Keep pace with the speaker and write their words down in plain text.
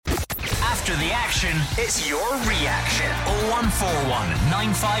After the action, it's your reaction. 0141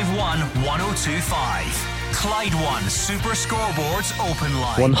 951 1025. Clyde One Superscoreboard's Open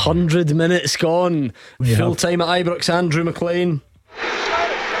Line. 100 minutes gone. Full time at Ibrox. Andrew Maclean.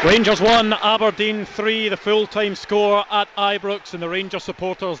 Rangers 1, Aberdeen 3, the full-time score at Ibrox, and the Rangers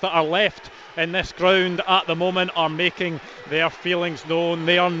supporters that are left in this ground at the moment are making their feelings known.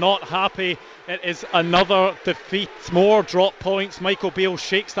 They are not happy. It is another defeat, more drop points. Michael Beale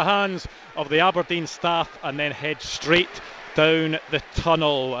shakes the hands of the Aberdeen staff and then heads straight down the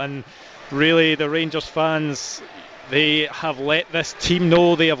tunnel. And really, the Rangers fans, they have let this team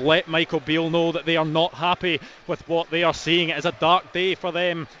know, they have let Michael Beale know that they are not happy with what they are seeing. It is a dark day for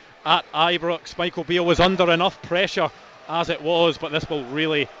them at Ibrox. Michael Beale was under enough pressure as it was, but this will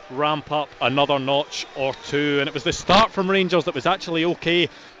really ramp up another notch or two. And it was the start from Rangers that was actually okay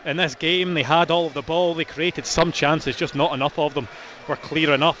in this game. They had all of the ball, they created some chances, just not enough of them were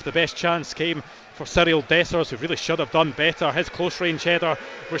clear enough. The best chance came for Cyril Dessers, who really should have done better. His close range header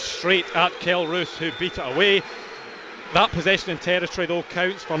was straight at Kel Roos, who beat it away. That possession in territory though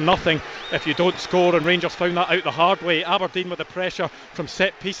counts for nothing if you don't score, and Rangers found that out the hard way. Aberdeen with the pressure from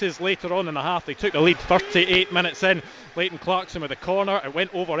set pieces later on in the half. They took the lead 38 minutes in. Leighton Clarkson with the corner, it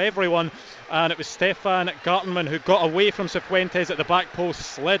went over everyone, and it was Stefan Gartenmann who got away from Cifuentes at the back post,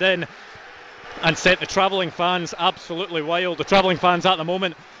 slid in and sent the travelling fans absolutely wild. The travelling fans at the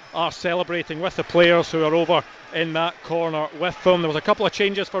moment are celebrating with the players who are over in that corner with them. There was a couple of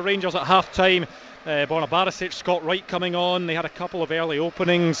changes for Rangers at half time. Borna Barisic, Scott Wright coming on. They had a couple of early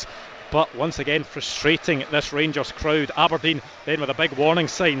openings, but once again frustrating this Rangers crowd. Aberdeen then with a big warning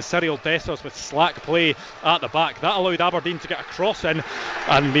sign. Cyril Dessers with slack play at the back. That allowed Aberdeen to get a cross in,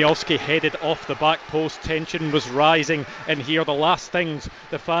 and Miowski headed off the back post. Tension was rising in here. The last things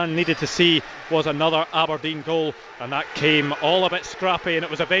the fan needed to see was another Aberdeen goal, and that came all a bit scrappy, and it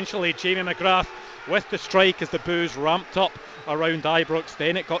was eventually Jamie McGrath with the strike as the boos ramped up around Ibrox.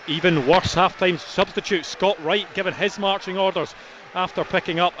 Then it got even worse. Half-time substitute Scott Wright given his marching orders after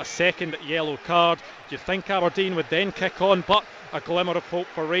picking up a second yellow card. Do you think Aberdeen would then kick on? But a glimmer of hope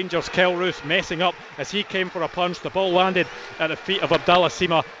for Rangers. Kel Roos messing up as he came for a punch. The ball landed at the feet of Abdallah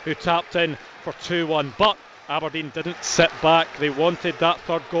Sima, who tapped in for 2-1. But Aberdeen didn't sit back. They wanted that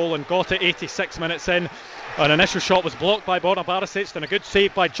third goal and got it 86 minutes in. An initial shot was blocked by Borna Barisic, and a good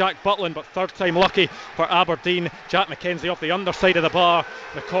save by Jack Butland, but third time lucky for Aberdeen. Jack McKenzie off the underside of the bar.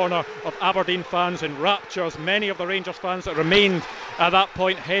 The corner of Aberdeen fans in raptures. Many of the Rangers fans that remained at that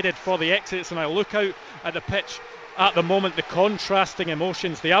point headed for the exits, and I look out at the pitch at the moment, the contrasting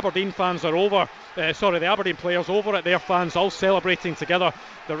emotions. The Aberdeen fans are over, the Aberdeen players over at their fans, all celebrating together.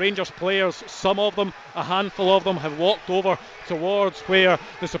 The Rangers players, some of them, a handful of them, have walked over towards where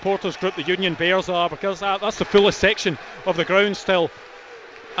the supporters group, the Union Bears, are, because that's the fullest section of the ground still,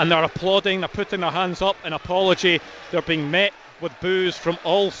 and they're applauding, they're putting their hands up in apology. They're being met with boos from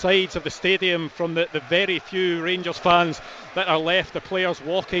all sides of the stadium, from the very few Rangers fans that are left. The players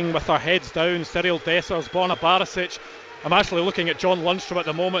walking with their heads down. Cyril Dessers, Borna Barisic. I'm actually looking at John Lundstrom at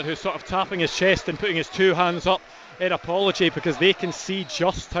the moment, who's sort of tapping his chest and putting his two hands up in apology, because they can see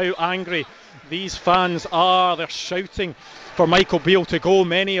just how angry these fans are. They're shouting for Michael Beale to go.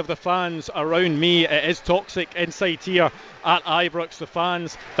 Many of the fans around me, it is toxic inside here at Ibrox. The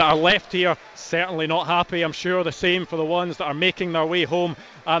fans that are left here certainly not happy. I'm sure the same for the ones that are making their way home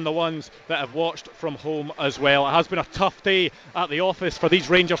and the ones that have watched from home as well. It has been a tough day at the office for these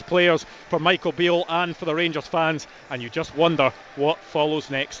Rangers players, for Michael Beale and for the Rangers fans, and you just wonder what follows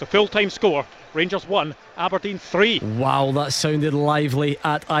next. The full-time score, Rangers 1, Aberdeen 3. Wow, that sounded lively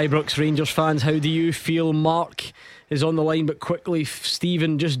at Ibrox. Rangers fans, how do you feel? Mark is on the line, but quickly,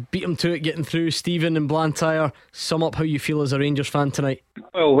 Stephen, just beat him to it, getting through. Stephen and Blantyre, sum up how you feel as a Rangers fan tonight.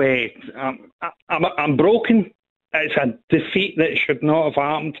 Well, wait, I'm broken. It's a defeat that should not have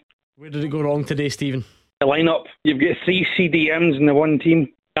happened. Where did it go wrong today, Stephen? The lineup. You've got 3 CDMs in the one team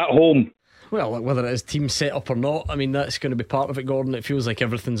at home. Well, whether it is team set up or not, I mean, that's going to be part of it, Gordon. It feels like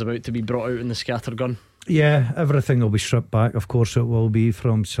everything's about to be brought out in the scattergun. Yeah, everything will be stripped back. Of course it will be,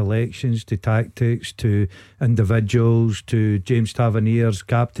 from selections to tactics to individuals to James Tavernier's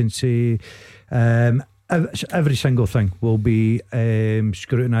captaincy. Every single thing will be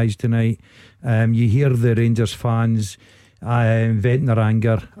scrutinised tonight. You hear the Rangers fans venting their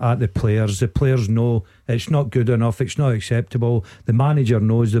anger at the players. The players know it's not good enough, it's not acceptable. The manager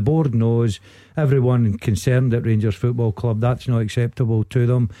knows, the board knows, everyone concerned at Rangers Football Club, that's not acceptable to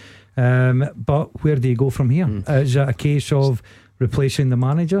them. But where do you go from here? Is it a case of replacing the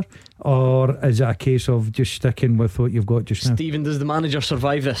manager, or is it a case of just sticking with what you've got just now? Stephen, does the manager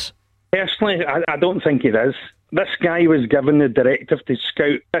survive this? Personally, I don't think he does. This guy was given the directive to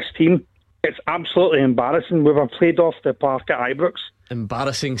scout this team. It's absolutely embarrassing. We were played off the park at Ibrox.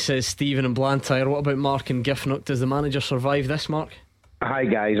 Embarrassing, says Stephen and Blantyre. What about Mark and Giffnock? Does the manager survive this, Mark? Hi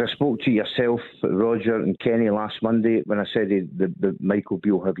guys, I spoke to yourself, Roger and Kenny last Monday when I said that Michael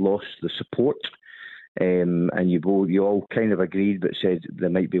Beale had lost the support, and you all kind of agreed but said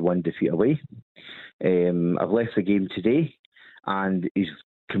there might be one defeat away. I've left the game today and he's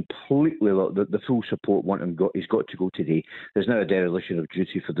completely, the full support want him. He's got to go today. There's now a dereliction of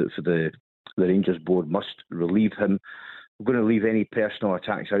duty for the Rangers board. Must relieve him. We're going to leave any personal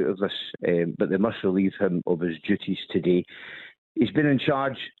attacks out of this, but they must relieve him of his duties today. He's been in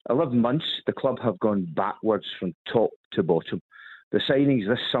charge 11 months. The club have gone backwards from top to bottom. The signings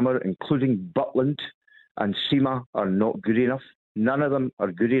this summer, including Butland and Seema, are not good enough. None of them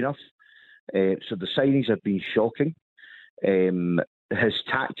are good enough. So the signings have been shocking. His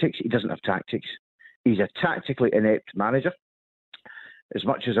tactics, he doesn't have tactics. He's a tactically inept manager. As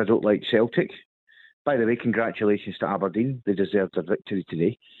much as I don't like Celtic, by the way, congratulations to Aberdeen. They deserved their victory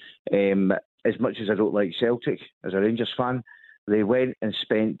today. As much as I don't like Celtic, as a Rangers fan, they went and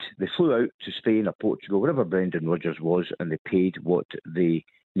they flew out to Spain or Portugal, wherever Brendan Rodgers was, and they paid what they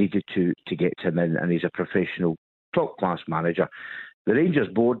needed to get him in, and he's a professional, top-class manager. The Rangers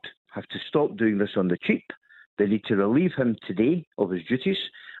board have to stop doing this on the cheap. They need to relieve him today of his duties,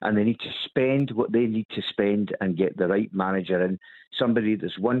 and they need to spend what they need to spend and get the right manager in. Somebody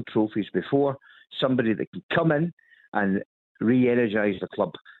that's won trophies before, somebody that can come in and re-energise the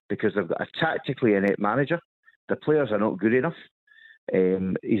club, because they've got a tactically inept manager. The players are not good enough.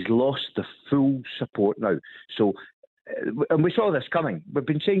 He's lost the full support now. So, and we saw this coming. We've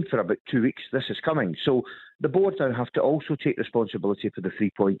been saying for about 2 weeks this is coming. So the board now have to also take responsibility for the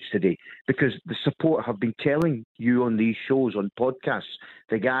 3 points today, because the support have been telling you on these shows, on podcasts,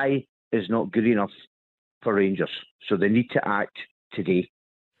 the guy is not good enough for Rangers. So they need to act today.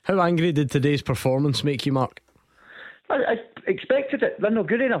 How angry did today's performance make you, Mark? I expected it. They're not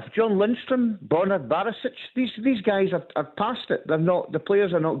good enough. John Lindstrom, Bernard Barisic, these guys are past it. They're not. The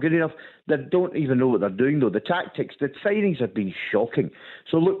players are not good enough. They don't even know what they're doing, though. The tactics, the signings have been shocking.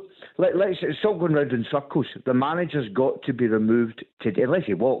 So look, let's stop going round in circles. The manager's got to be removed today. Unless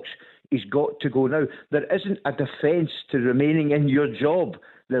he walks, he's got to go now. There isn't a defence to remaining in your job.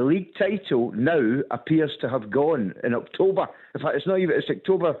 The league title now appears to have gone in October. In fact, it's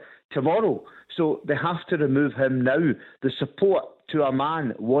October tomorrow. So they have to remove him now. The support to a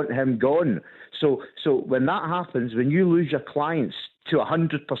man want him gone. So when that happens, when you lose your clients to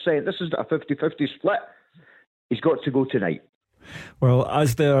 100%, this is a 50-50 split, he's got to go tonight. Well,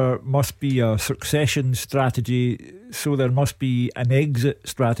 as there must be a succession strategy, so there must be an exit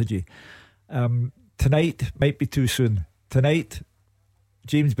strategy. Tonight might be too soon. Tonight,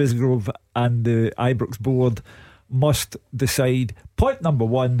 James Bisgrove and the Ibrox board must decide. Point number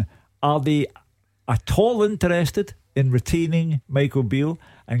one, are they at all interested in retaining Michael Beale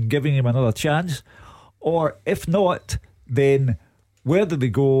and giving him another chance? Or if not, then where do they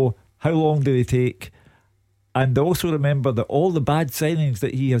go? How long do they take? And also remember that all the bad signings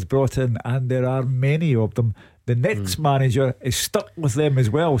that he has brought in, and there are many of them, the next manager is stuck with them as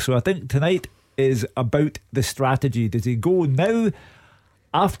well. So I think tonight is about the strategy. Does he go now,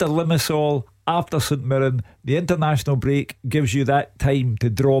 after Limassol, after St Mirren? The international break gives you that time to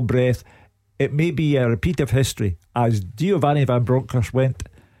draw breath. It may be a repeat of history. As Giovanni Van Bronckhorst went,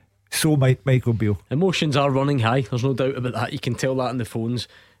 so might Michael Beale. Emotions are running high, there's no doubt about that. You can tell that on the phones.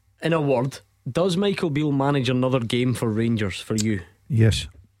 In a word, does Michael Beale manage another game for Rangers for you? Yes.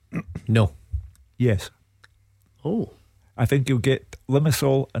 No. Yes. Oh. I think he'll get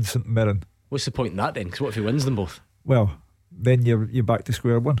Limassol and St Mirren. What's the point in that then? Because what if he wins them both? Well, then you're back to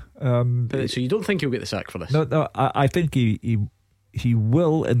square one. So you don't think he'll get the sack for this? No, I think he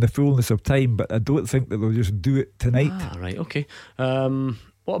will in the fullness of time, but I don't think that they'll just do it tonight. Right, okay.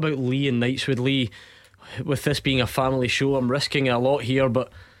 What about Lee and Knightswood? Lee, with this being a family show, I'm risking a lot here,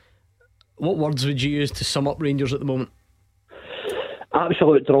 but what words would you use to sum up Rangers at the moment?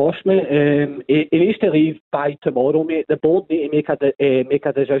 Absolute dross, mate. He needs to leave by tomorrow, mate. The board need to make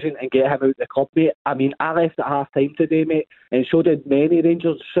a decision and get him out of the club, mate. I mean, I left at half time today, mate, and so did many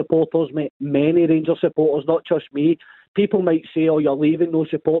Rangers supporters, mate. Many Rangers supporters, not just me. People might say, "Oh, you're leaving, no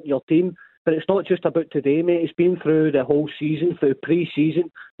support in your team," but it's not just about today, mate. It's been through the whole season, through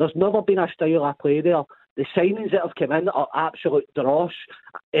pre-season. There's never been a style of play there. The signings that have come in are absolute dross.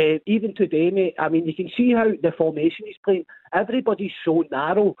 Even today, mate, I mean, you can see how the formation he's playing. Everybody's so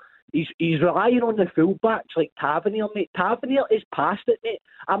narrow. He's relying on the fullbacks like Tavernier, mate. Tavernier is past it, mate.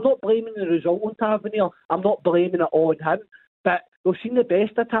 I'm not blaming the result on Tavernier. I'm not blaming it on him. But We've seen the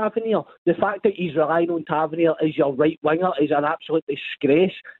best of Tavernier. The fact that he's relying on Tavernier as your right winger is an absolute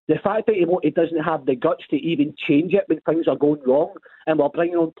disgrace. The fact that he doesn't have the guts to even change it when things are going wrong, and we're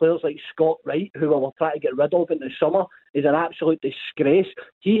bringing on players like Scott Wright, who we were trying to get rid of in the summer, is an absolute disgrace.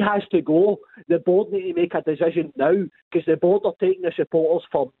 He has to go. The board need to make a decision now, because the board are taking the supporters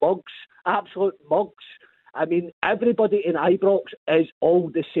for mugs, absolute mugs. I mean, everybody in Ibrox is all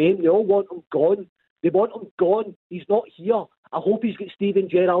the same. They all want him gone. They want him gone. He's not here. I hope he's got Steven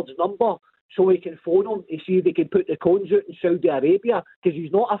Gerrard's number so he can phone him to see if he can put the cones out in Saudi Arabia, because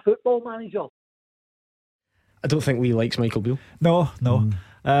he's not a football manager. I don't think Lee likes Michael Beale. No.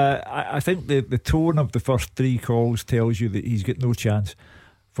 I think the tone of the first three calls tells you that he's got no chance.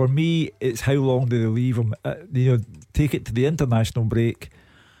 For me, it's how long do they leave him? Take it to the international break.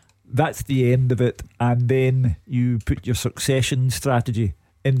 That's the end of it, and then you put your succession strategy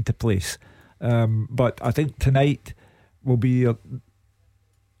into place. But I think tonight will be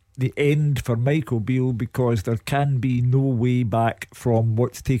the end for Michael Beale, because there can be no way back from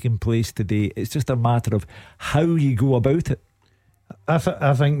what's taking place today. It's just a matter of how you go about it. I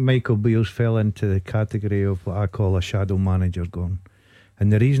think Michael Beale's fell into the category of what I call a shadow manager gone.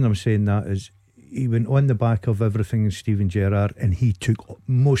 And the reason I'm saying that is he went on the back of everything in Steven Gerrard, and he took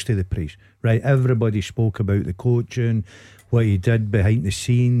most of the praise. Right? Everybody spoke about the coaching, what he did behind the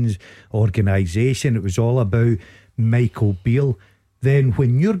scenes, organisation. It was all about Michael Beale. Then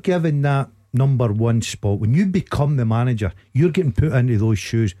when you're given that number one spot, when you become the manager, you're getting put into those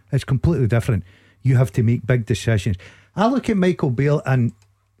shoes. It's completely different. You have to make big decisions. I look at Michael Beale, and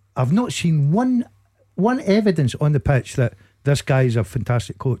I've not seen one evidence on the pitch that this guy is a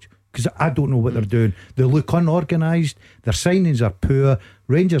fantastic coach, because I don't know what they're doing. They look unorganised. Their signings are poor.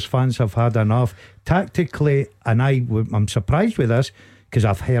 Rangers fans have had enough tactically, and I'm surprised with this, because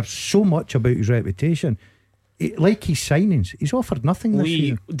I've heard so much about his reputation. Like his signings, he's offered nothing this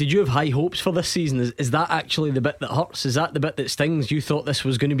season. Did you have high hopes for this season? Is that actually the bit that hurts? Is that the bit that stings? You thought this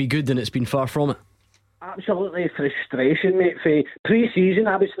was going to be good, and it's been far from it. Absolutely frustration, mate. For pre-season,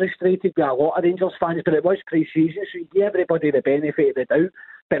 I was frustrated with a lot of Rangers fans, but it was pre-season, so you give everybody the benefit of the doubt.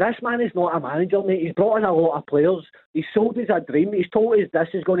 But this man is not a manager, mate. He's brought in a lot of players. He's sold us a dream. He's told us this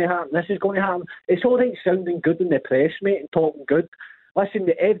is going to happen, this is going to happen. It's all right sounding good in the press, mate, and talking good. Listen,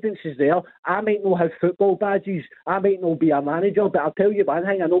 the evidence is there. I might not have football badges, I might not be a manager, but I'll tell you one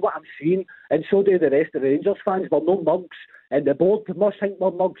thing, I know what I'm seeing, and so do the rest of the Rangers fans. We're no mugs, and the board must think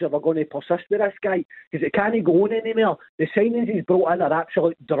we're mugs if we're going to persist with this guy, because it can't go on anymore. The signings he's brought in are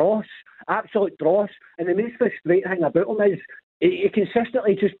absolute dross, and the most frustrating thing about him is he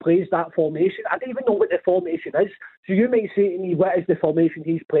consistently just plays that formation. I don't even know what the formation is, so you might say to me, what is the formation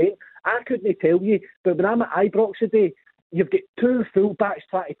he's playing? I couldn't tell you, but when I'm at Ibrox today, you've got two full-backs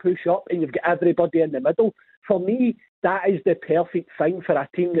trying to push up, and you've got everybody in the middle. For me, that is the perfect thing for a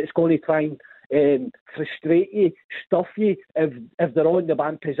team that's going to try and frustrate you, stuff you, if they're all in the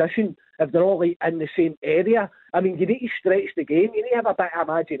one position, if they're all like in the same area. I mean, you need to stretch the game, you need to have a bit of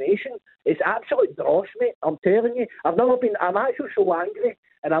imagination. It's absolute dross, mate, I'm telling you. I'm actually so angry,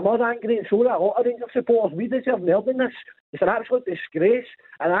 and I'm more angry, and so are a lot of Rangers supporters. We deserve more than this. It's an absolute disgrace,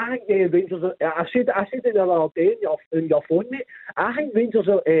 and I think the Rangers I said it the other day on your phone, mate. I think Rangers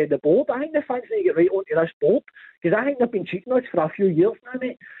are the board. I think the fans need to get right onto this board, because I think they've been cheating us for a few years now,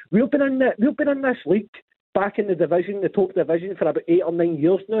 mate. We've been in this league, back in the division, the top division, for about 8 or 9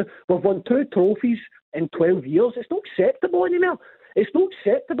 years now. We've won 2 trophies in 12 years. It's not acceptable anymore. It's not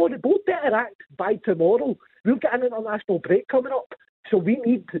acceptable. The board better act by tomorrow. We've got an international break coming up, so we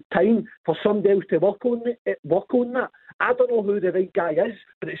need time for somebody else to work on that. I don't know who the right guy is,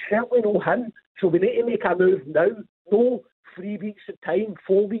 but it's certainly not him. So we need to make a move now. No 3 weeks of time,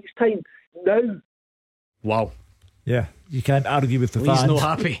 4 weeks time, now. Wow. Yeah, you can't argue with the Lee's fans.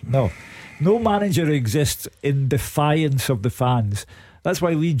 not happy. No manager exists in defiance of the fans. That's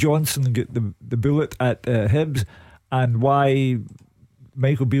why Lee Johnson got the bullet at Hibs, and why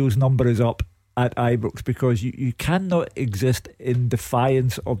Michael Beale's number is up at Ibrox, because you cannot exist in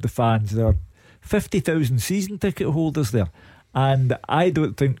defiance of the fans. There are 50,000 season ticket holders there, and I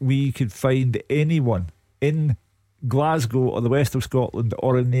don't think we could find anyone in Glasgow or the west of Scotland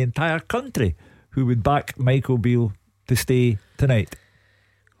or in the entire country who would back Michael Beale to stay tonight.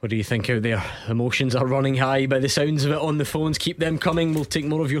 What do you think out there? Emotions are running high by the sounds of it on the phones. Keep them coming. We'll take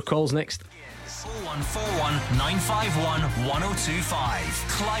more of your calls next. 0141 951 1025.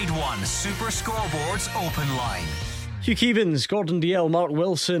 Clyde 1 Super Scoreboard's Open Line. Hugh Keevins, Gordon Dalziel, Mark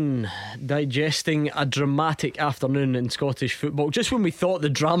Wilson digesting a dramatic afternoon in Scottish football. Just when we thought the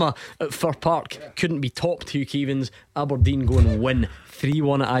drama at Fir Park couldn't be topped, Hugh Keevins, Aberdeen go and win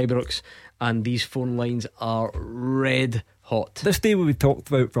 3-1 at Ibrox. and these phone lines are red hot. This day will be talked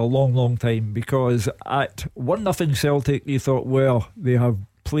about for a long, long time, because at 1-0 Celtic you thought, well, they have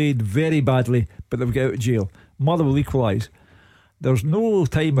played very badly, but they'll get out of jail. Motherwell equalise. There's no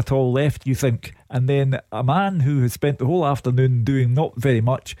time at all left, you think, and then a man who has spent the whole afternoon doing not very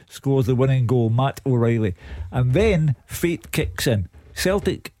much scores the winning goal, Matt O'Reilly, and then fate kicks in.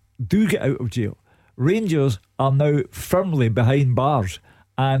 Celtic do get out of jail. Rangers are now firmly behind bars,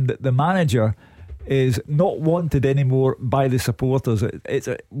 and the manager is not wanted anymore by the supporters. It's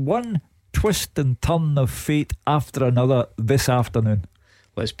one twist and turn of fate after another this afternoon.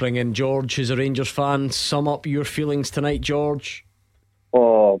 Let's bring in George, who's a Rangers fan. Sum up your feelings tonight, George.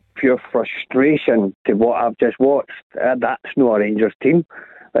 Oh, pure frustration to what I've just watched. That's not a Rangers team.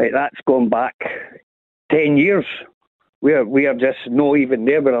 Like, that's gone back 10 years. We are just not even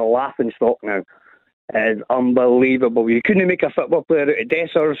there. We're a laughing stock now. It's unbelievable. You couldn't make a football player out of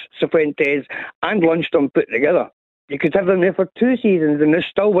Dessers, Cifuentes and Lundstrom put together. You could have them there for 2 seasons and they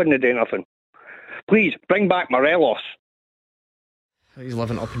still wouldn't do nothing. Please, bring back Morelos. He's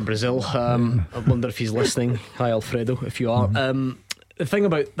living up in Brazil. I wonder if he's listening. Hi, Alfredo, if you are. The thing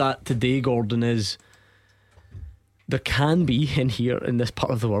about that today, Gordon, is there can be in this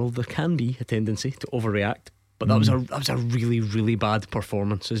part of the world, there can be a tendency to overreact. But that was a really, really bad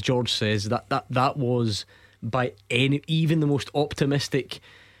performance. As George says, that was, by even the most optimistic,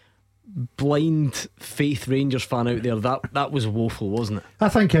 blind faith Rangers fan out there, that was woeful, wasn't it? I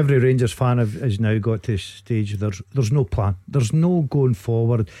think every Rangers fan has now got to this stage. There's no plan. There's no going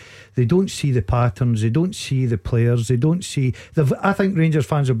forward. They don't see the patterns. They don't see the players. They don't see. I think Rangers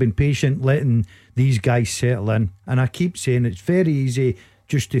fans have been patient letting these guys settle in. And I keep saying it's very easy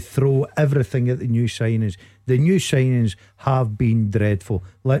just to throw everything at the new signings. The new signings have been dreadful.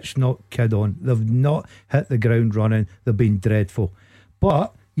 Let's not kid on. They've not hit the ground running. They've been dreadful.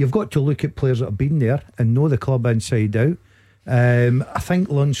 But you've got to look at players that have been there and know the club inside out. I think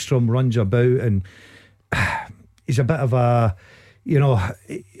Lundstrom runs about and he's a bit of a,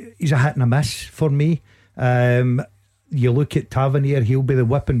 he's a hit and a miss for me. You look at Tavernier, he'll be the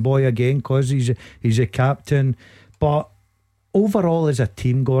whipping boy again because he's a captain. But overall as a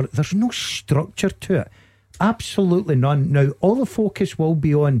team, there's no structure to it. Absolutely none. Now all the focus will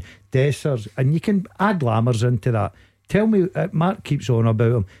be on Dessers, and you can add Lammers into that. Tell me, Mark keeps on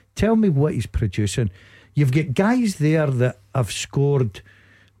about him. Tell me what he's producing. You've got guys there that have scored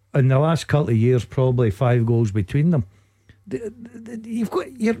in the last couple of years probably 5 goals between them. You're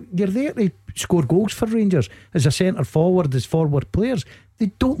there to score goals for Rangers as a centre forward, as forward players. They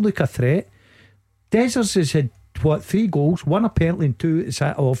don't look a threat. Dessers has had 3 goals, 1 a penalty and 2 is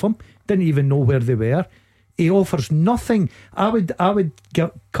sat off him. Didn't even know where they were. He offers nothing. I would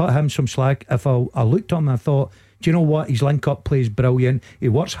cut him some slack if I looked at him and I thought, do you know what? His link up play is brilliant. He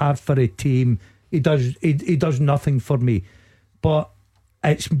works hard for a team. He does nothing for me. But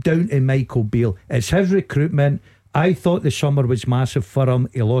it's down to Michael Beale. It's his recruitment. I thought the summer was massive for him.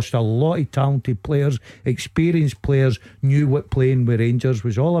 He lost a lot of talented players, experienced players, knew what playing with Rangers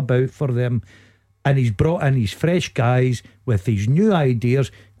was all about for them. And he's brought in these fresh guys with these new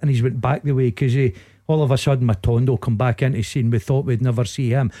ideas, and he's went back the way because all of a sudden Matondo come back into the scene. We thought we'd never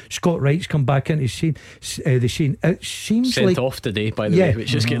see him. Scott Wright's come back into the scene. It seems sent like off today, by the way,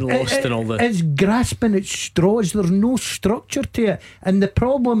 which is getting lost in all the. It's grasping at straws. There's no structure to it, and the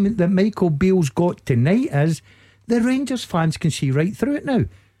problem that Michael Beale's got tonight is the Rangers fans can see right through it now,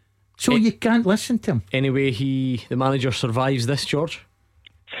 so you can't listen to him. Anyway, the manager survives this, George.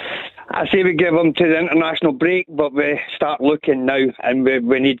 I say we give him to the international break, but we start looking now, and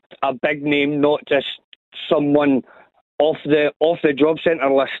we need a big name, not just someone off the job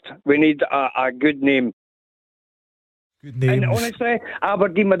centre list. We need a good name. Good name. And honestly,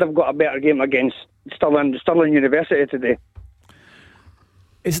 Aberdeen would have got a better game against Stirling University today.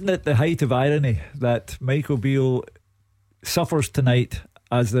 Isn't it the height of irony that Michael Beale suffers tonight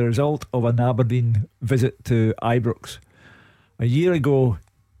as the result of an Aberdeen visit to Ibrox? A year ago,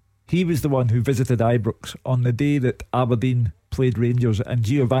 he was the one who visited Ibrox on the day that Aberdeen played Rangers, and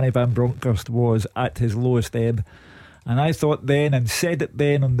Giovanni Van Bronckhorst was at his lowest ebb. And I thought then, and said it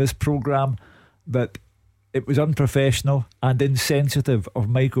then on this programme, that it was unprofessional and insensitive of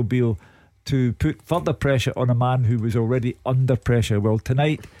Michael Beale to put further pressure on a man who was already under pressure. Well,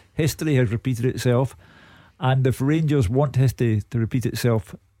 tonight history has repeated itself, and if Rangers want history to repeat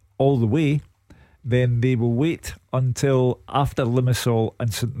itself all the way, then they will wait until after Limassol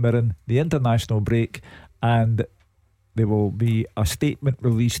and St Mirren, the international break, and there will be a statement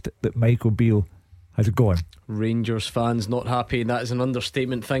released that Michael Beale has gone. Rangers fans not happy, and that is an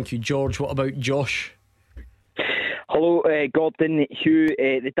understatement. Thank you, George. What about Josh? Hello, Gordon, Hugh,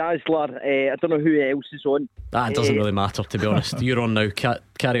 the Dazzler. I don't know who else is on. That doesn't really matter, to be honest. You're on now.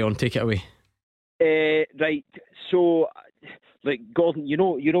 Carry on, take it away. Right. So, like Gordon, you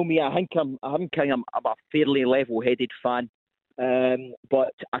know me. I think I'm a fairly level-headed fan.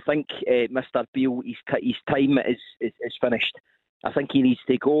 But I think Mr. Beale, his time is finished. I think he needs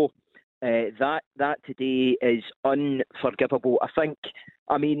to go. That today is unforgivable.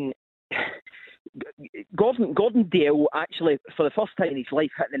 I mean, Gordon Dale actually, for the first time in his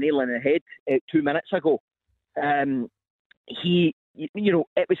life, hit the nail on the head 2 minutes ago. It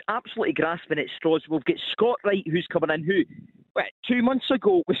was absolutely grasping at straws. We've got Scott Wright, who's coming in, who 2 months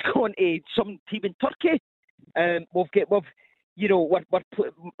ago was going to some team in Turkey. We're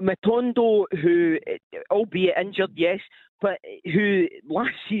Matondo, who, albeit injured, yes, but who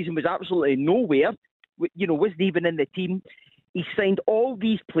last season was absolutely nowhere, wasn't even in the team. He signed all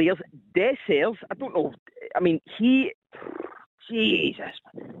these players. Dessers, I don't know, I mean, he is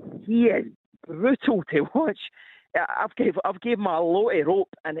brutal to watch. I've gave him a lot of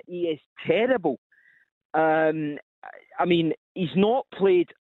rope, and he is terrible. I mean, he's not played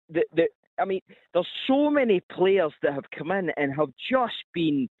there's so many players that have come in and have just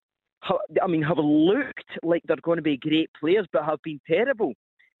been, have looked like they're going to be great players, but have been terrible.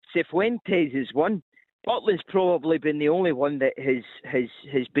 Cifuentes is one. Butland's probably been the only one that has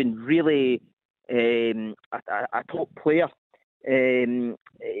been really a top player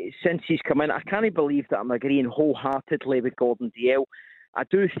since he's come in. I can't believe that I'm agreeing wholeheartedly with Gordon Dalziel. I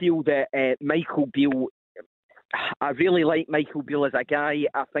do feel that Michael Beale, I really like Michael Beale as a guy.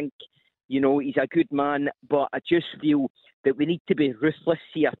 I think, he's a good man, but I just feel that we need to be ruthless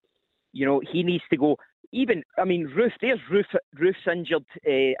here. He needs to go. Roof's injured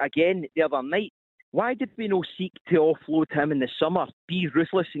again the other night. Why did we not seek to offload him in the summer? Be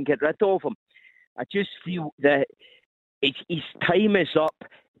ruthless and get rid of him. I just feel that his time is up.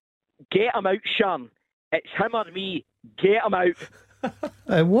 Get him out, Sharon. It's him or me. Get him out.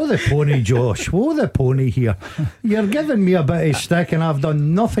 What the pony, Josh? What the pony here? You're giving me a bit of stick, and I've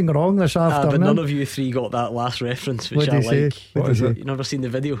done nothing wrong this afternoon. But none of you three got that last reference, which I like. What is it? You never seen the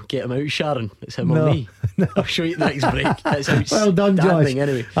video? Get him out, Sharon. It's him or me. No. I'll show you the next break. Well done, Josh.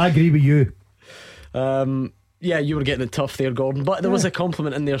 Anyway, I agree with you. Yeah, you were getting it tough there, Gordon, but there was a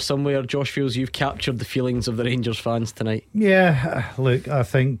compliment in there somewhere. Josh feels you've captured the feelings of the Rangers fans tonight. Yeah, look, I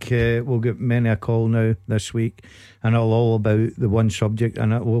think we'll get many a call now this week, and it'll all about the one subject,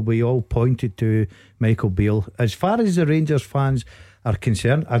 and it will be all pointed to Michael Beale. As far as the Rangers fans are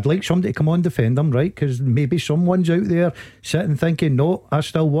concerned, I'd like somebody to come on defend him, right? Because maybe someone's out there sitting thinking, no, I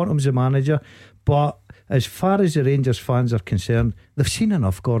still want him as a manager. But as far as the Rangers fans are concerned, they've seen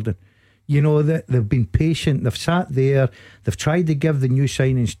enough, Gordon. That they've been patient. They've sat there. They've tried to give the new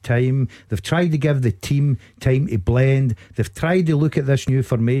signings time. They've tried to give the team time to blend. They've tried to look at this new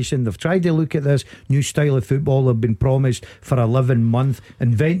formation. They've tried to look at this new style of football they've been promised for 11 months,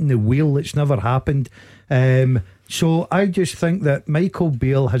 inventing the wheel that's never happened. So I just think that Michael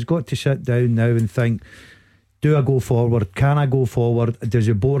Beale has got to sit down now and think, do I go forward? Can I go forward? Does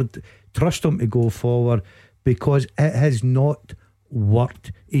the board trust him to go forward? Because it has not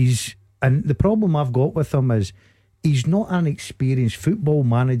worked. And the problem I've got with him is he's not an experienced football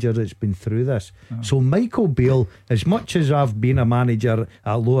manager that's been through this. So Michael Beale, as much as I've been a manager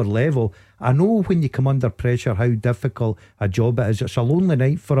at a lower level, I know when you come under pressure how difficult a job it is. It's a lonely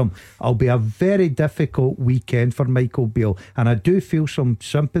night for him. It'll be a very difficult weekend for Michael Beale, and I do feel some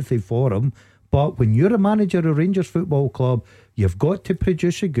sympathy for him. But when you're a manager of Rangers Football Club, you've got to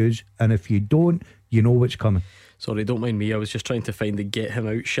produce the goods, and if you don't, you know what's coming. Sorry, don't mind me. I was just trying to find the Get Him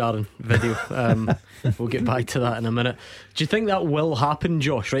Out Sharon video. We'll get back to that in a minute. Do you think that will happen,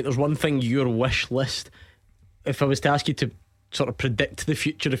 Josh? Right, there's one thing, your wish list. If I was to ask you to sort of predict the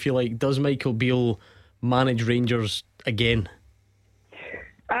future, if you like, does Michael Beale manage Rangers again?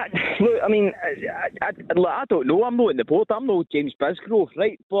 Look, I don't know. I'm not in the board. I'm not James Bisgrove,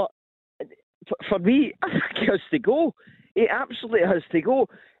 right? But for me, I think it has to go. It absolutely has to go.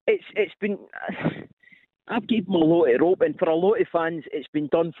 It's been. I've given him a lot of rope, and for a lot of fans, it's been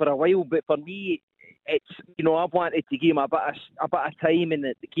done for a while. But for me, it's I've wanted to give him a bit of time, and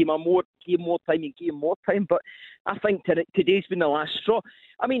give him more time. But I think today's been the last straw.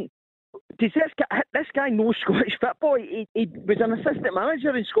 I mean, does this guy know Scottish football? He was an assistant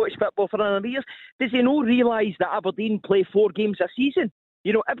manager in Scottish football for a number of years. Does he not realise that Aberdeen play 4 games a season?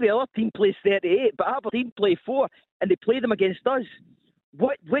 Every other team plays 38, but Aberdeen play 4, and they play them against us.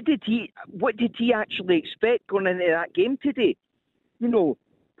 What did he actually expect going into that game today? To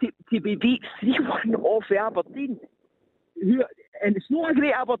be beat 3-1 off of Aberdeen, and it's not a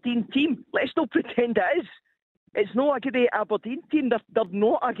great Aberdeen team. Let's not pretend it is. It's not a great Aberdeen team. They're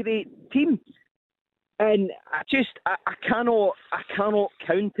not a great team. And I cannot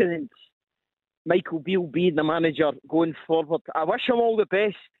countenance Michael Beale being the manager going forward. I wish him all the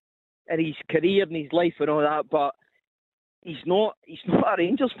best in his career and his life and all that, but he's not a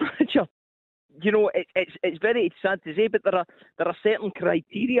Rangers manager. You know, it's very sad to say, but there are certain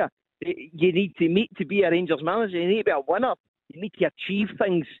criteria you need to meet to be a Rangers manager. You need to be a winner. You need to achieve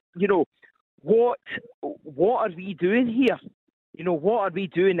things. You know, what are we doing here? You know, what are we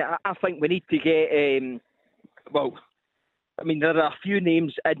doing? I think we need to get, there are a few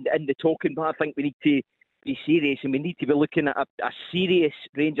names in the talking, but I think we need to be serious and we need to be looking at a serious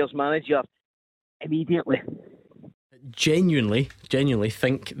Rangers manager immediately. Genuinely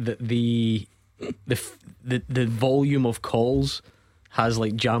think that the volume of calls has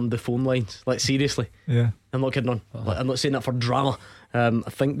like jammed the phone lines. Like seriously, yeah. I'm not kidding on. Like, I'm not saying that for drama. I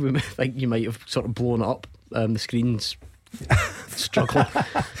think you might have sort of blown it up. The screen's struggling.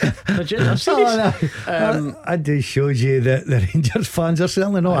 I just shows you that the Rangers fans are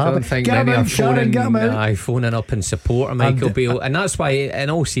certainly not happy. I don't think many are phoning up in support of Michael Beale, and that's why, in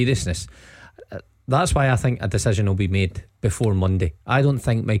all seriousness, that's why I think a decision will be made before Monday. I don't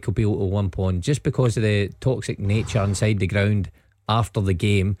think Michael Beale will limp on just because of the toxic nature inside the ground after the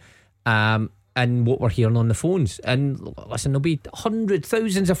game, and what we're hearing on the phones. And listen, there'll be hundreds,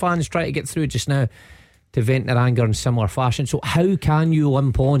 thousands of fans trying to get through just now to vent their anger in similar fashion. So how can you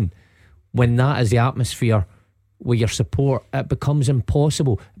limp on when that is the atmosphere with your support? It becomes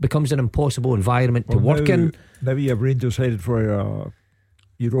impossible. It becomes an impossible environment to work in. Now you have Rangers headed for a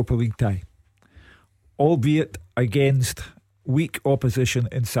Europa League tie, albeit against weak opposition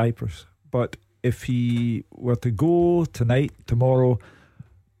in Cyprus. But if he were to go tonight, tomorrow,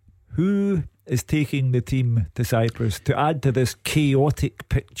 who is taking the team to Cyprus to add to this chaotic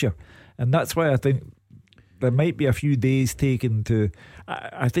picture? And that's why I think there might be a few days taken to.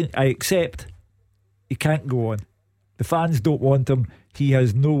 I think I accept he can't go on. The fans don't want him. He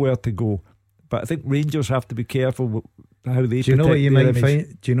has nowhere to go. But I think Rangers have to be careful how they. Do you know what you might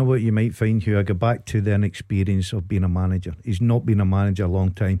find? Do you know what you might find, Hugh? I go back to the inexperience of being a manager. He's not been a manager a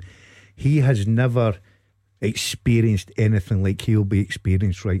long time. He has never experienced anything like he'll be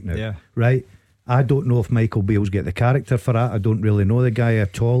experienced right now. Yeah. Right. I don't know if Michael Beale's got the character for that. I don't really know the guy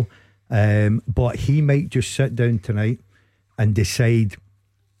at all. But he might just sit down tonight and decide,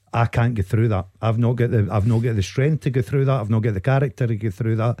 I can't get through that. I've not got the strength to go through that. I've not got the character to go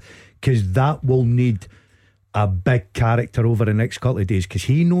through that, because that will need a big character over the next couple of days, because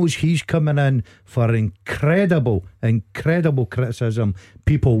he knows he's coming in for incredible criticism,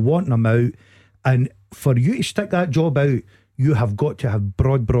 people wanting him out, and for you to stick that job out, you have got to have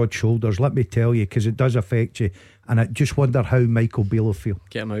broad shoulders, let me tell you, because it does affect you. And I just wonder how Michael Beale will feel.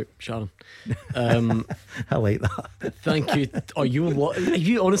 Get him out, Sharon. I like that. Thank you. Have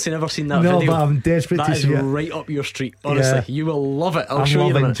you honestly never seen that video? No, but I'm desperate to see it. That is right up your street. Honestly, you will love it. I'm show you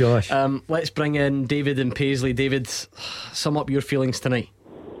in a minute. Josh. Let's bring in David and Paisley. David, sum up your feelings tonight.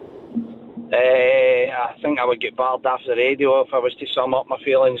 I think I would get barred off the radio if I was to sum up my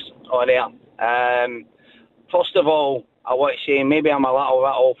feelings on air. First of all, I want to say maybe I'm a little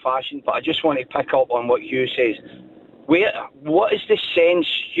bit old-fashioned, but I just want to pick up on what Hugh says. What is the sense,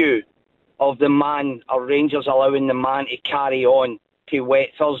 Hugh, of the man, or Rangers allowing the man to carry on to Wet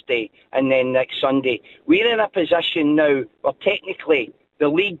Thursday and then next Sunday? We're in a position now where technically the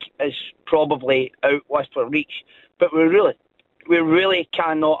league is probably out with for reach, but we really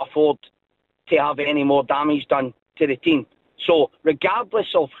cannot afford to have any more damage done to the team. So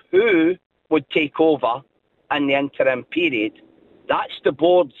regardless of who would take over in the interim period, that's the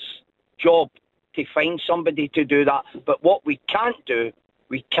board's job to find somebody to do that. But what we can't do,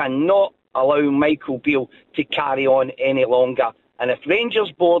 we cannot allow Michael Beale to carry on any longer. And if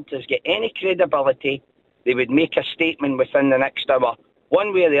Rangers board has got any credibility, they would make a statement within the next hour,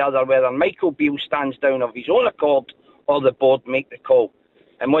 one way or the other, whether Michael Beale stands down of his own accord or the board make the call.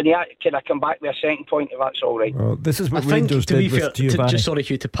 And when can I come back with a second point, if that's all right? Well, this is what Rangers did with Giovanni.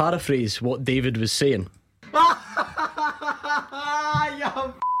 Hugh, to paraphrase what David was saying.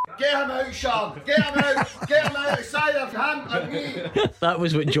 Get him out, Sean. Get him out. Get him out. It's either him and me. That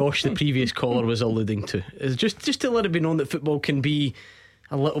was what Josh, the previous caller, was alluding to. It's just to let it be known that football can be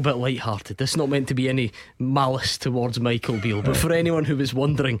a little bit light-hearted. This is not meant to be any malice towards Michael Beale, but for anyone who was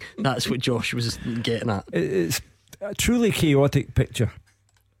wondering, that's what Josh was getting at. It's a truly chaotic picture.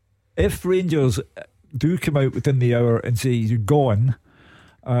 If Rangers do come out within the hour and say you're gone,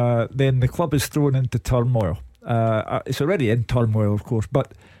 then the club is thrown into turmoil. It's already in turmoil, of course,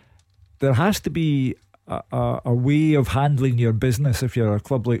 but there has to be a way of handling your business if you're a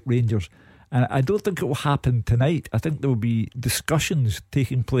club like Rangers. And I don't think it will happen tonight. I think there will be discussions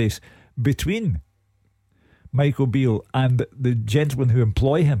taking place between Michael Beale and the gentlemen who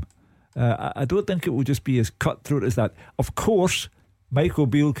employ him. I don't think it will just be as cutthroat as that. Of course, Michael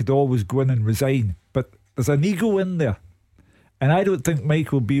Beale could always go in and resign, but there's an ego in there. And I don't think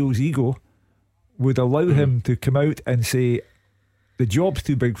Michael Beale's ego would allow him to come out and say, the job's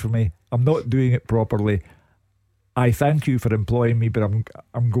too big for me, I'm not doing it properly, I thank you for employing me, but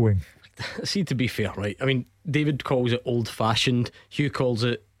I'm going. See, to be fair, right, I mean, David calls it old-fashioned, Hugh calls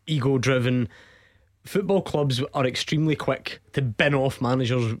it ego-driven. Football clubs are extremely quick to bin off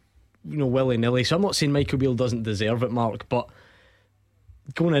managers, willy-nilly. So I'm not saying Michael Beale doesn't deserve it, Mark, but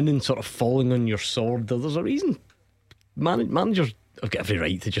going in and sort of falling on your sword, there's a reason. Managers have got every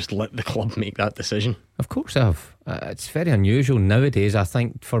right to just let the club make that decision. Of course they have. It's very unusual nowadays, I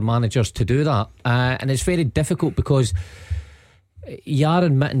think, for managers to do that, and it's very difficult because you are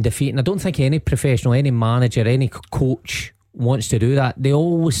admitting defeat, and I don't think any professional, any manager, any coach wants to do that. They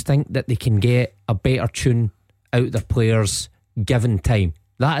always think that they can get a better tune out of their players given time.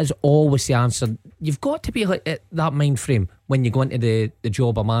 That is always the answer. You've got to be like that mind frame when you go into the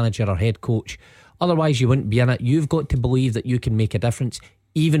job of manager or head coach. Otherwise you wouldn't be in it. You've got to believe that you can make a difference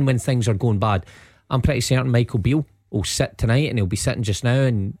even when things are going bad. I'm pretty certain Michael Beale will sit tonight, and he'll be sitting just now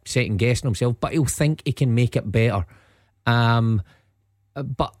and second guessing himself, but he'll think he can make it better.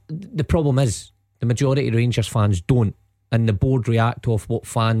 But the problem is the majority of Rangers fans don't, and the board react off what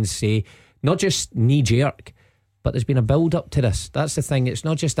fans say, not just knee jerk, but there's been a build up to this. That's the thing. It's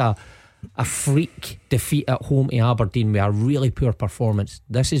not just a freak defeat at home to Aberdeen with a really poor performance.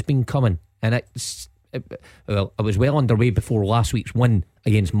 This has been coming, and it was well underway before last week's win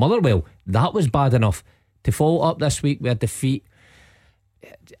against Motherwell. That was bad enough. To follow up this week with a defeat,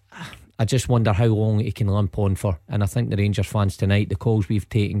 I just wonder how long he can limp on for. And I think the Rangers fans tonight, the calls we've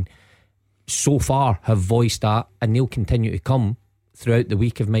taken so far have voiced that, and they'll continue to come throughout the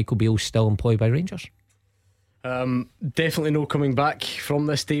week if Michael Beale's still employed by Rangers. Definitely no coming back from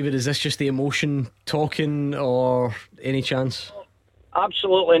this, David. Is this just the emotion talking, or any chance?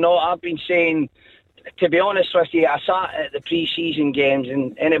 Absolutely not. I've been saying, to be honest with you, I sat at the pre-season games,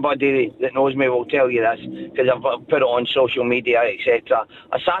 and anybody that knows me will tell you this because I've put it on social media, etc.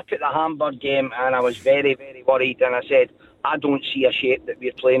 I sat at the Hamburg game and I was very, very worried, and I said, I don't see a shape that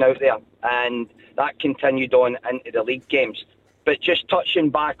we're playing out there, and that continued on into the league games. But just touching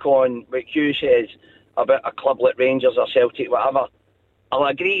back on what Hugh says about a club like Rangers or Celtic, whatever, I'll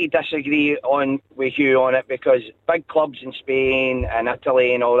agree to disagree with Hugh on it, because big clubs in Spain and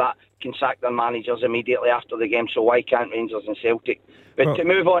Italy and all that can sack their managers immediately after the game, so why can't Rangers and Celtic? But to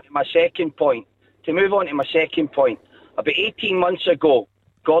move on to my second point, about 18 months ago,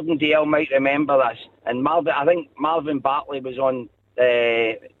 Gordon Duncan might remember this, and I think Marvin Bartley was on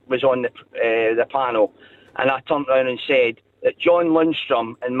the panel, and I turned around and said that John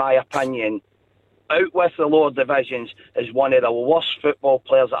Lundstrom, in my opinion, out with the lower divisions, is one of the worst football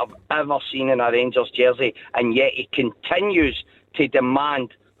players that I've ever seen in a Rangers jersey, and yet he continues to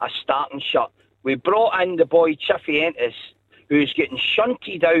demand a starting shot. We brought in the boy Chifientis, who's getting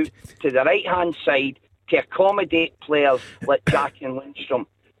shunted out to the right hand side to accommodate players like Jack and Lundstrom.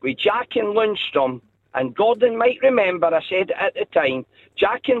 With Jack and Lundstrom, and Gordon might remember, I said it at the time,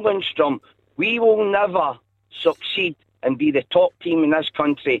 Jack and Lundstrom, we will never succeed and be the top team in this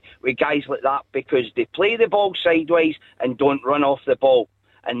country with guys like that, because they play the ball sideways and don't run off the ball.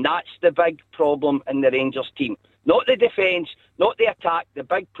 And that's the big problem in the Rangers team. Not the defence, not the attack. The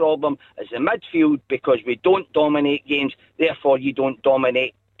big problem is the midfield, because we don't dominate games, therefore you don't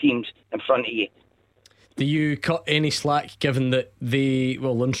dominate teams in front of you. Do you cut any slack, given that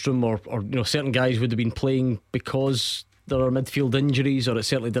Lundstrom or certain guys would have been playing because there are midfield injuries, or it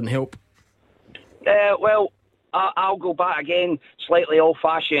certainly didn't help? I'll go back again, slightly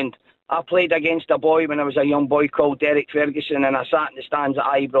old-fashioned. I played against a boy when I was a young boy called Derek Ferguson, and I sat in the stands at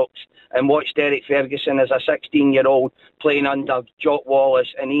Ibrox and watched Derek Ferguson as a 16-year-old playing under Jock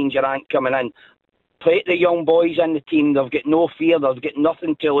Wallace and Ian Durrant coming in. Play the young boys in the team, they've got no fear, they've got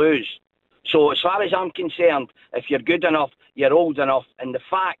nothing to lose. So as far as I'm concerned, if you're good enough, you're old enough, and the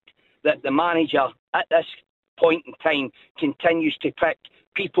fact that the manager at this point in time continues to pick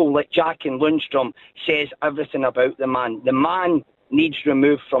people like Jack and Lundstrom says everything about the man. The man needs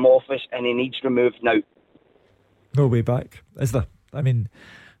removed from office, and he needs removed now. No way back, is there? I mean,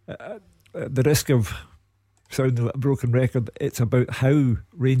 the risk of sounding like a broken record, it's about how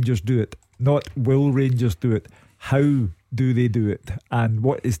Rangers do it, not will Rangers do it, how do they do it, and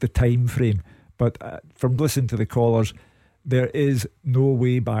what is the time frame. But from listening to the callers, there is no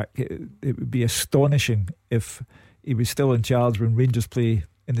way back. It would be astonishing if he was still in charge when Rangers play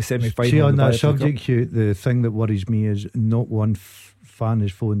in the semi-final. See, on that subject, Hugh, the thing that worries me is not one fan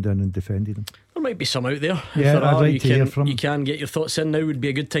has phoned in and defended him. There might be some out there. Yeah, I'd like to hear from you can get your thoughts in. Now would be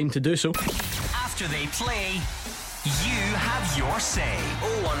a good time to do so. After they play, you have your say.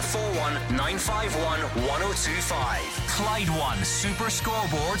 0141 951 1025. Clyde 1 Super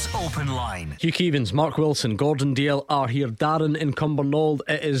Scoreboard's Open Line. Hugh Keevins, Mark Wilson, Gordon Duncan are here. Darren in Cumbernauld.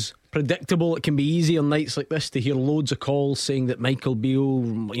 It is predictable. It can be easy on nights like this to hear loads of calls saying that Michael Beale,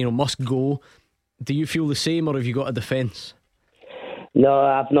 must go. Do you feel the same, or have you got a defence? No,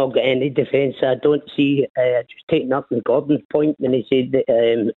 I've not got any defence. I don't see, just taking up on Gordon's point when he said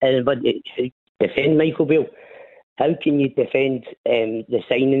that anybody should defend Michael Beale. How can you defend the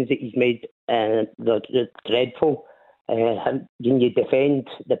signings that he's made? They're dreadful. How can you defend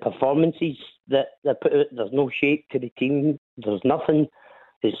the performances that they put out? There's no shape to the team. There's nothing.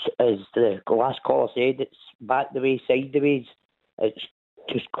 It's, as the last caller said, it's back the way, sideways. It's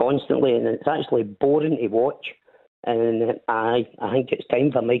just constantly, and it's actually boring to watch. And I think it's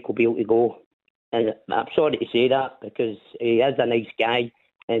time for Michael Beale to go. And I'm sorry to say that, because he is a nice guy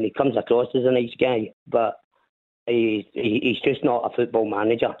and he comes across as a nice guy, but he's just not a football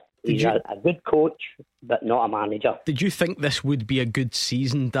manager. He's a good coach, but not a manager. Did you think this would be a good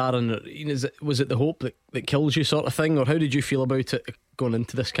season, Darren? Was it the hope that kills you, sort of thing, or how did you feel about it going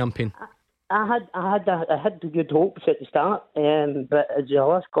into this campaign? I had the good hopes at the start, but as the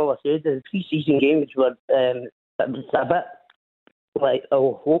last caller said, the pre-season games were it was a bit like,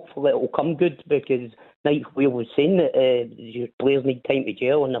 hopefully it'll come good, because Nightwheel was saying that your players need time to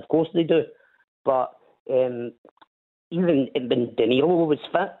gel, and of course they do. But even when Danilo was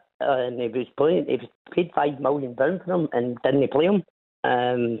fit and he was playing, he paid £5 million for him and didn't play him.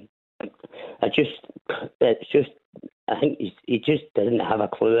 I think he just didn't have a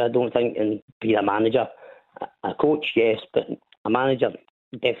clue, I don't think, in being a manager. A coach, yes, but a manager,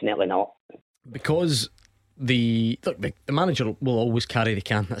 definitely not. Because the manager will always carry the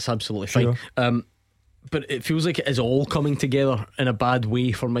can. That's absolutely fine. Sure. But it feels like it is all coming together in a bad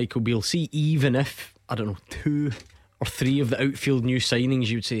way for Michael Beale. See, even if, I don't know, 2 or 3 of the outfield new signings,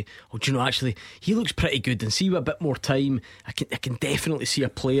 you'd say, do you know, actually he looks pretty good, and see with a bit more time I can definitely see a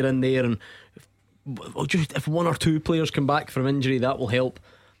player in there, and just if 1 or 2 players come back from injury, that will help.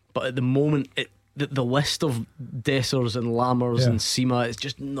 But at the moment, the list of Dessers and Lammers and Sima is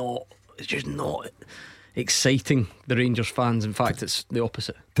just not exciting the Rangers fans. In fact, it's the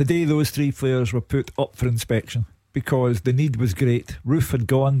opposite. Today those 3 players were put up for inspection because the need was great. Roof had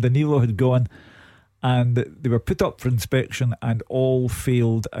gone, Danilo had gone, and they were put up for inspection, and all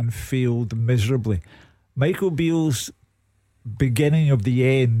failed, and failed miserably. Michael Beale's beginning of the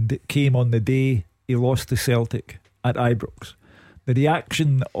end came on the day he lost to Celtic at Ibrox. The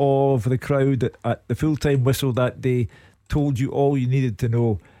reaction of the crowd at the full-time whistle that day told you all you needed to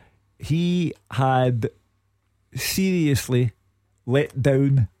know. He had seriously let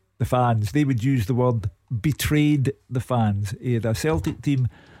down the fans. They would use the word betrayed the fans. He had a Celtic team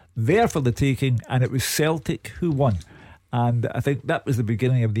there for the taking, and it was Celtic who won. And I think that was the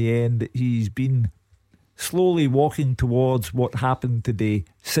beginning of the end. He's been slowly walking towards what happened today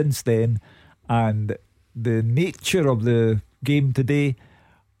since then, and the nature of the game today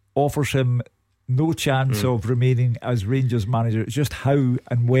offers him no chance of remaining as Rangers manager. It's just how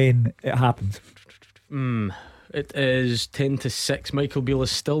and when it happens. It is 10-6. Michael Beale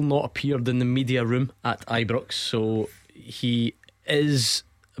has still not appeared in the media room at Ibrox, so he's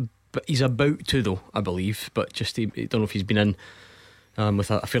about to, though, I believe, but just I don't know if he's been in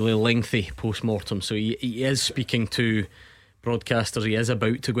with a fairly lengthy post-mortem, so he is speaking to broadcasters. He is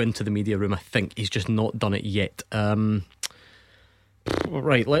about to go into the media room. I think he's just not done it yet.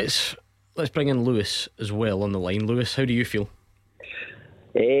 Right, let's bring in Lewis as well on the line. Lewis, how do you feel?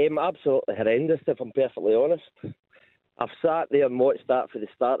 Absolutely horrendous, if I'm perfectly honest. I've sat there and watched that for the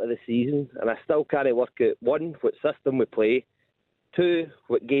start of the season, and I still can't work out, 1, what system we play, 2,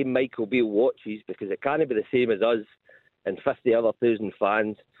 what game Michael Beale watches, because it can't be the same as us and 50 other thousand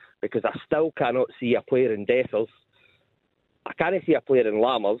fans, because I still cannot see a player in Dessers. I can't see a player in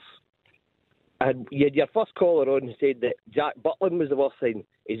Lammers. And you had your first caller on who said that Jack Butland was the worst signing.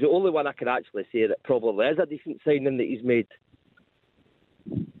 He's the only one I can actually say that probably is a decent signing that he's made.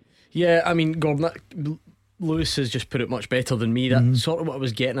 Yeah, I mean, Gordon, Lewis has just put it much better than me. That's sort of what I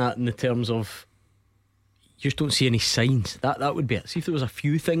was getting at in the terms of you just don't see any signs. That would be it. See if there was a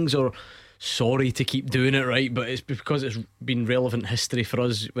few things, or sorry to keep doing it, right, but it's because it's been relevant history for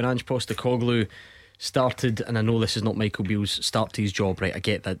us. When Ange Postecoglou started, and I know this is not Michael Beale's start to his job, right, I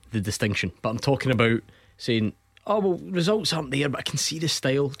get that, the distinction, but I'm talking about saying, oh well, results aren't there, but I can see the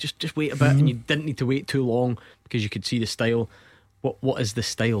style, just wait a bit, and you didn't need to wait too long because you could see the style. What is the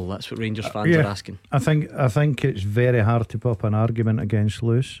style? That's what Rangers fans are asking. I think it's very hard to put up an argument against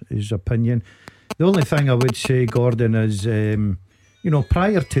Lewis, his opinion. The only thing I would say, Gordon, is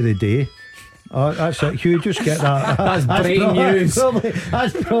prior to the day. Oh, that's it. Hugh, just get that. That's brain news.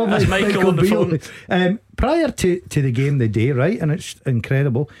 That's probably Michael on the phone. Prior to the game, the day, right? And it's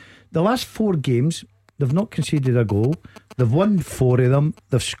incredible. The last 4 games, they've not conceded a goal. They've won 4 of them.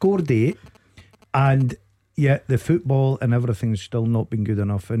 They've scored 8, and yet the football and everything's still not been good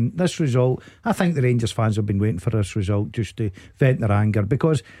enough. And this result, I think the Rangers fans have been waiting for this result just to vent their anger,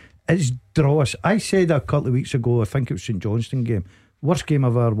 because it's dross. I said a couple of weeks ago, I think it was St Johnstone game, worst game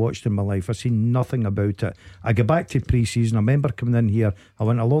I've ever watched in my life. I've seen nothing about it. I go back to pre-season. I remember coming in here, I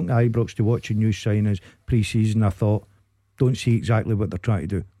went along to Ibrox to watch a new signings pre-season. I thought, don't see exactly what they're trying to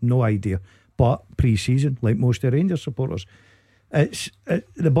do, no idea. But pre-season, like most of the Rangers supporters,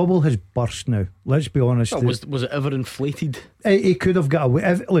 the bubble has burst now. Let's be honest. Was it ever inflated? He could have got away.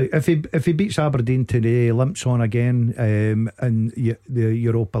 If he beats Aberdeen today, he limps on again in the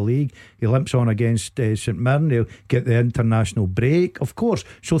Europa League. He limps on against St Mirren. He'll get the international break, of course.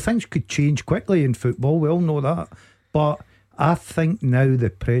 So things could change quickly in football. We all know that. But I think now the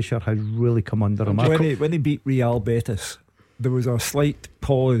pressure has really come under him. When he beat Real Betis, there was a slight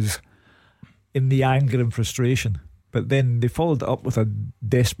pause in the anger and frustration. But then they followed it up with a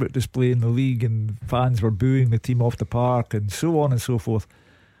desperate display in the league, and fans were booing the team off the park, and so on and so forth.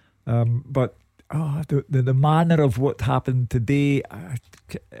 But the manner of what happened today,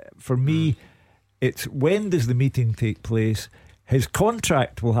 for me, it's when does the meeting take place? His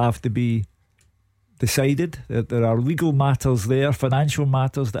contract will have to be decided. There are legal matters there, financial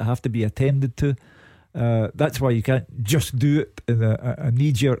matters that have to be attended to. That's why you can't just do it in a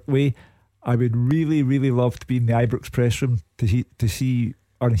knee-jerk way. I would really, really love to be in the Ibrox press room to see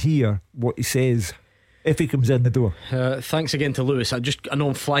or hear what he says if he comes in the door. Thanks again to Lewis. I know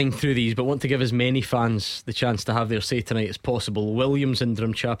I'm flying through these, but want to give as many fans the chance to have their say tonight as possible. William's in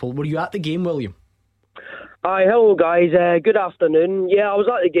Drumchapel. Were you at the game, William? Hi, hello guys. Good afternoon. Yeah, I was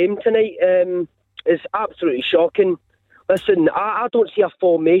at the game tonight. It's absolutely shocking. Listen, I don't see a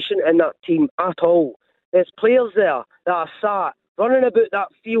formation in that team at all. There's players there that are sat running about that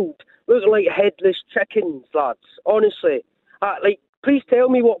field looking like headless chickens, lads. Honestly, please tell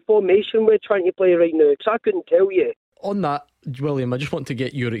me what formation we're trying to play right now, because I couldn't tell you. On that, William, I just want to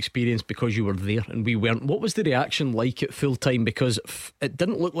get your experience because you were there and we weren't. What was the reaction like at full time? Because it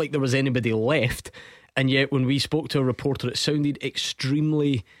didn't look like there was anybody left, and yet when we spoke to a reporter it sounded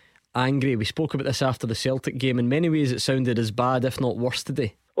extremely angry. We spoke about this after the Celtic game. In many ways it sounded as bad, if not worse,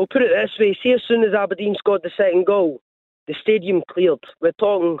 today. Well, put it this way, see, as soon as Aberdeen scored the second goal, the stadium cleared. We're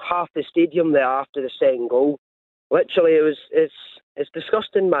talking half the stadium there after the second goal. Literally, it's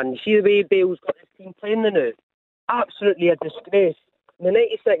disgusting, man. You see the way Bale's got his team playing the now? Absolutely a disgrace. In the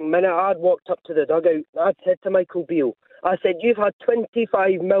 92nd minute, I'd walked up to the dugout and I'd said to Michael Beale, I said, you've had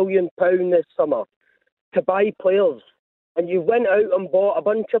 £25 million this summer to buy players, and you went out and bought a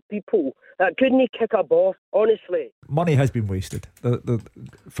bunch of people that couldn't kick a ball, honestly. Money has been wasted.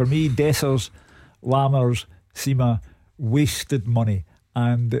 For me, Dessers, Lammers, Sima, wasted money,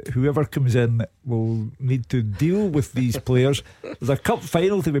 and whoever comes in will need to deal with these players. There's a cup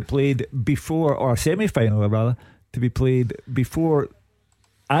final to be played before, or a semi-final rather, to be played before,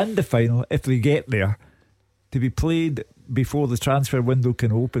 and the final, if they get there, to be played before the transfer window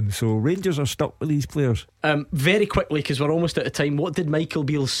can open. So Rangers are stuck with these players. Very quickly, because we're almost out of time, what did Michael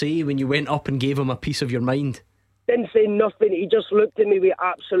Beale say when you went up and gave him a piece of your mind? Didn't say nothing. He just looked at me with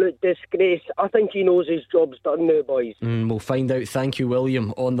absolute disgrace. I think he knows his job's done now, boys. We'll find out. Thank you,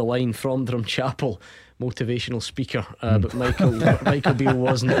 William, on the line from Drumchapel, motivational speaker. But Michael Beale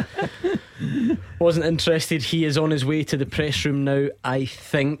wasn't interested. He is on his way to the press room now. I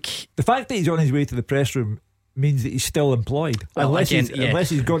think the fact that he's on his way to the press room means that he's still employed, unless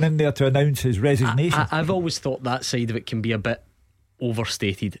he's gone in there to announce his resignation. I've always thought that side of it can be a bit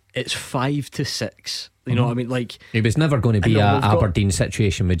overstated. It's 5 to 6. You know what I mean? Like, it was never going to be an Aberdeen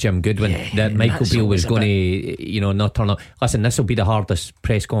situation with Jim Goodwin that Michael Beale was going to, not turn up. Listen, this will be the hardest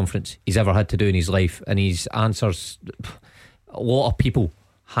press conference he's ever had to do in his life, and his answers, a lot of people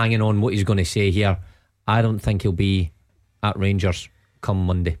hanging on what he's going to say here. I don't think he'll be at Rangers come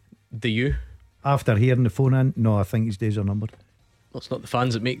Monday. Do you? After hearing the phone in, no, I think his days are numbered. Well, it's not the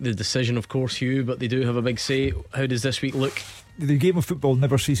fans that make the decision, of course, Hugh, but they do have a big say. How does this week look? The game of football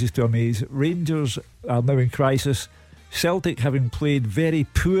never ceases to amaze. Rangers are now in crisis. Celtic, having played very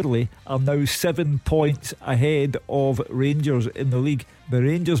poorly, are now 7 points ahead of Rangers in the league. The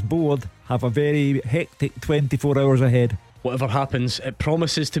Rangers board have a very hectic 24 hours ahead. Whatever happens, it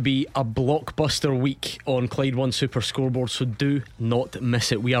promises to be a blockbuster week on Clyde One Super Scoreboard, so do not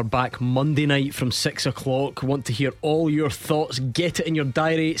miss it. We are back Monday night from 6 o'clock. Want to hear all your thoughts? Get it in your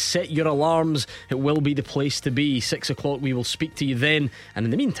diary, set your alarms. It will be the place to be. 6 o'clock, we will speak to you then. And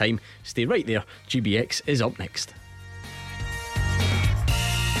in the meantime, stay right there. GBX is up next.